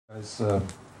I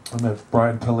met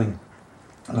Brian Pilling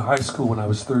in high school when I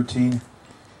was 13,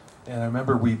 and I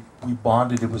remember we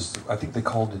bonded. It was, I think they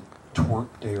called it twerk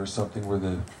day or something,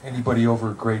 where anybody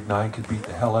over grade 9 could beat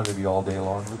the hell out of you all day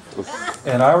long.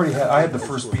 And I had the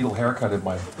first Beatle haircut in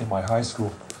my high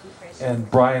school,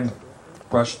 and Brian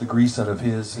brushed the grease out of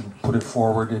his and put it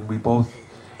forward, and we both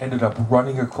ended up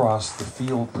running across the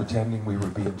field pretending we were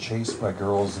being chased by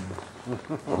girls, and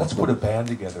let's put a band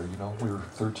together, you know. We were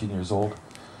 13 years old.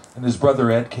 And his brother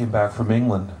Ed came back from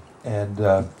England, and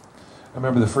I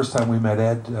remember the first time we met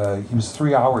Ed, he was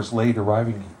 3 hours late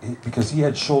arriving because he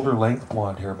had shoulder-length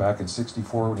blonde hair back in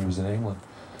 '64 when he was in England.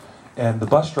 And the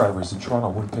bus drivers in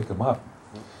Toronto wouldn't pick him up.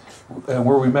 And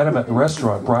where we met him at the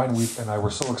restaurant, Brian and I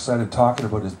were so excited talking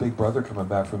about his big brother coming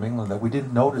back from England that we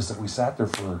didn't notice that we sat there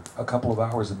for a couple of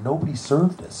hours and nobody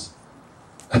served us.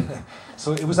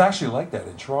 So it was actually like that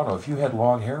in Toronto. If you had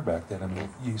long hair back then, I mean,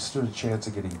 you stood a chance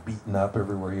of getting beaten up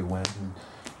everywhere you went, and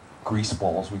grease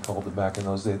balls, we called them back in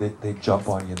those days. They'd jump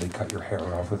on you and they'd cut your hair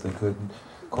off if they could. And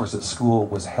of course, at school it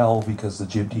was hell because the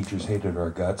gym teachers hated our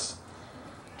guts.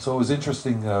 So it was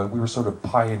interesting. We were sort of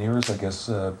pioneers, I guess,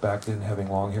 back then, having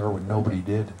long hair when nobody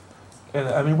did. And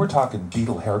I mean, we're talking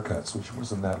Beatle haircuts, which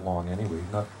wasn't that long anyway,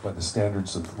 not by the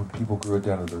standards of when people grew it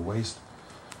down to their waist.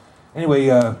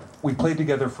 Anyway, we played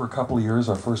together for a couple of years.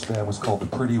 Our first band was called the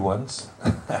Pretty Ones.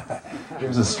 It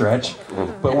was a stretch.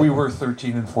 But we were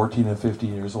 13 and 14 and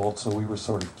 15 years old, so we were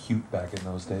sort of cute back in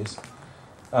those days.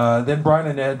 Then Brian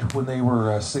and Ed, when they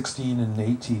were 16 and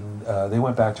 18, they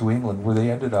went back to England, where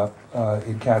they ended up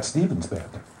in Cat Stevens'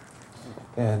 band.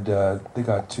 And they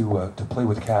got to play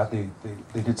with Cat. They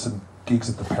did some gigs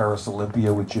at the Paris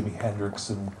Olympia with Jimi Hendrix,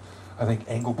 and I think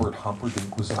Engelbert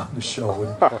Humperdinck was on the show,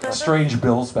 and Strange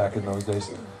Bills back in those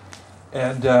days.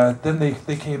 And then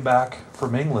they came back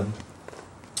from England,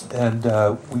 and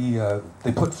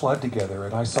they put Fludd together,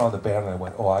 and I saw the band and I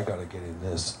went, oh, I gotta get in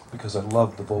this, because I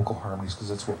loved the vocal harmonies, because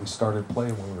that's what we started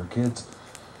playing when we were kids.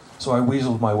 So I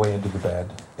weaseled my way into the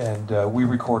band, and we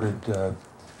recorded 4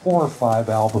 or 5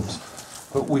 albums,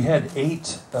 but we had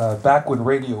 8, back when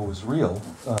radio was real,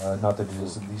 not that it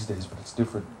is in these days, but it's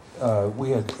different. We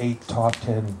had 8 top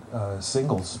 10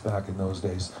 singles back in those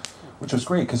days, which was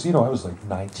great, because, you know, I was like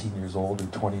 19 years old or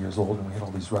 20 years old, and we had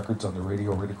all these records on the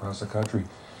radio right across the country.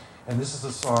 And this is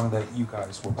a song that you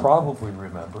guys will probably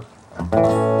remember.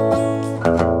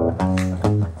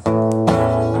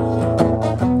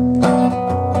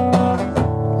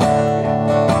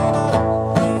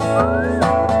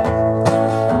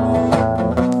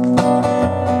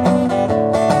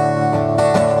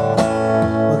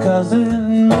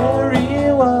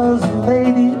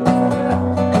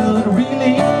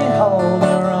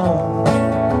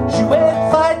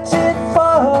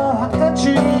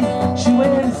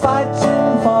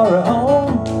 Fighting for her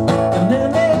home, and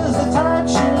then there's the time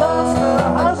she lost her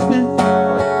heart.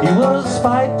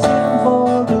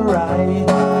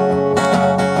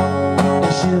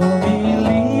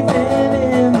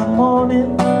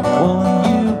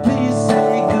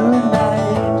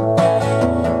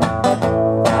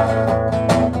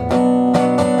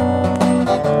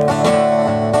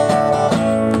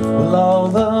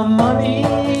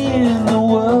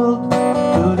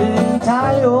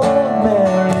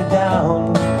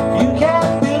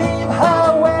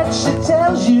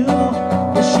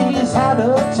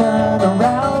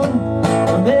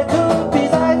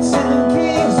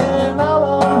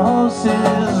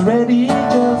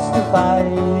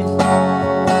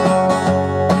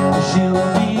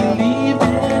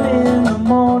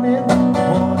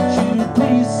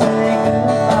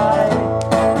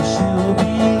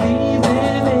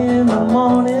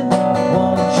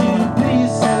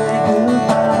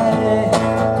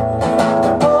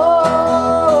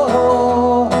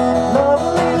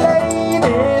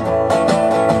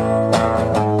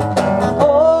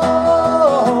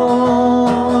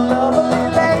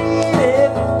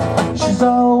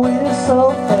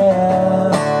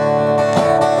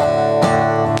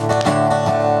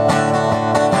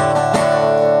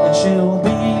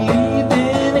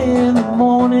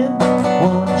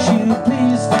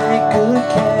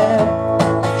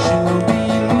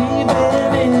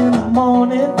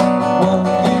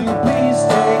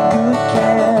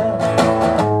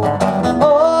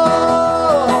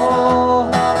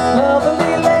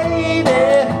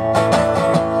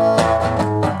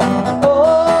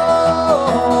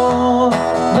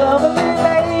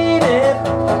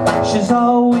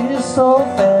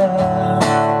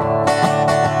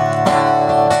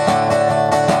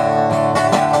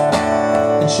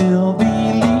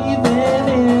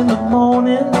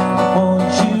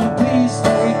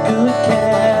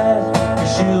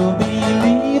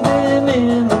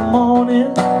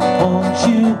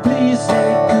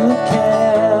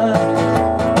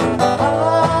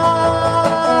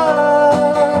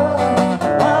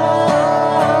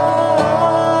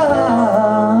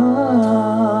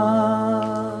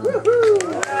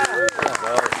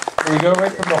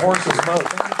 right from the horse's mouth.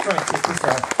 Let me try and take this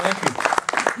off. Thank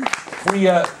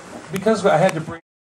you. Because I had to bring